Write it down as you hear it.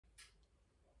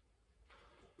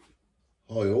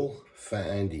Hi all, Fat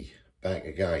Andy back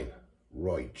again.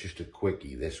 Right, just a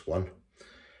quickie this one.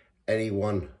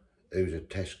 Anyone who's a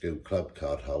Tesco club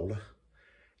card holder,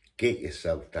 get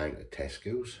yourself down to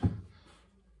Tesco's.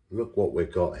 Look what we've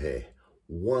got here.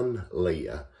 1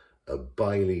 litre of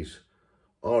Bailey's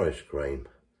Irish cream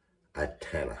at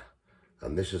tenner.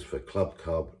 And this is for club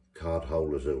card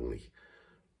holders only.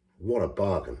 What a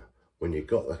bargain. When you've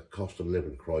got the cost of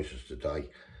living crisis today,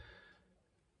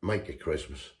 make it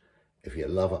Christmas. If you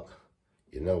love it,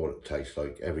 you know what it tastes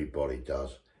like. Everybody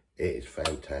does. It is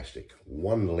fantastic.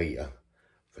 1 litre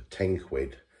for 10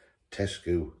 quid.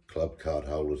 Tesco club card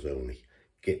holders only.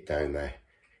 Get down there.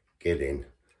 Get in.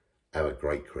 Have a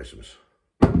great Christmas.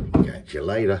 Catch you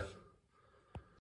later.